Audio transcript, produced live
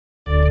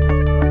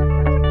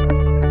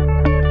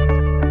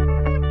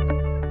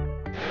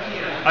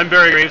I'm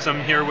Barry Graves.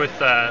 I'm here with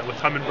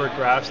Humminbird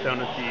Graphs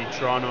down at the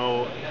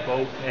Toronto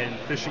Boat and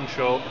Fishing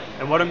Show.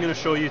 And what I'm going to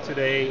show you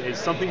today is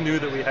something new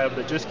that we have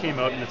that just came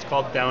out, and it's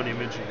called down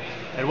imaging.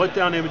 And what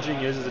down imaging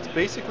is it's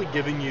basically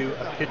giving you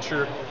a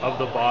picture of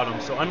the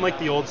bottom. So unlike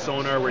the old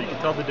sonar where you can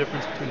tell the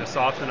difference between a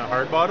soft and a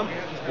hard bottom,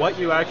 what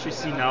you actually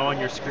see now on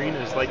your screen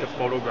is like a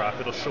photograph.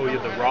 It'll show you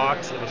the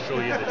rocks, it'll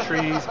show you the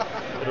trees,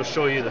 it'll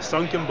show you the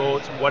sunken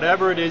boats.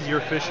 Whatever it is you're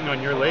fishing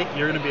on your lake,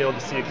 you're going to be able to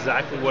see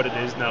exactly what it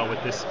is now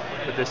with this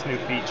new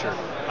feature.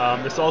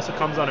 This also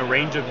comes on a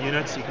range of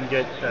units. You can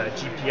get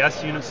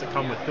GPS units that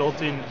come with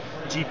built-in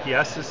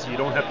GPSs, so you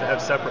don't have to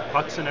have separate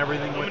pucks and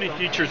everything. So many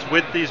features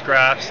with these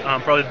graphs.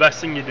 Probably the best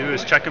thing you do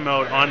is check them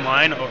out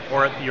online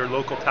or at your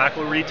local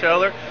tackle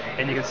retailer,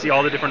 and you can see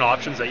all the different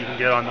options that you can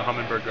get on the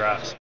Humminbird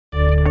graphs.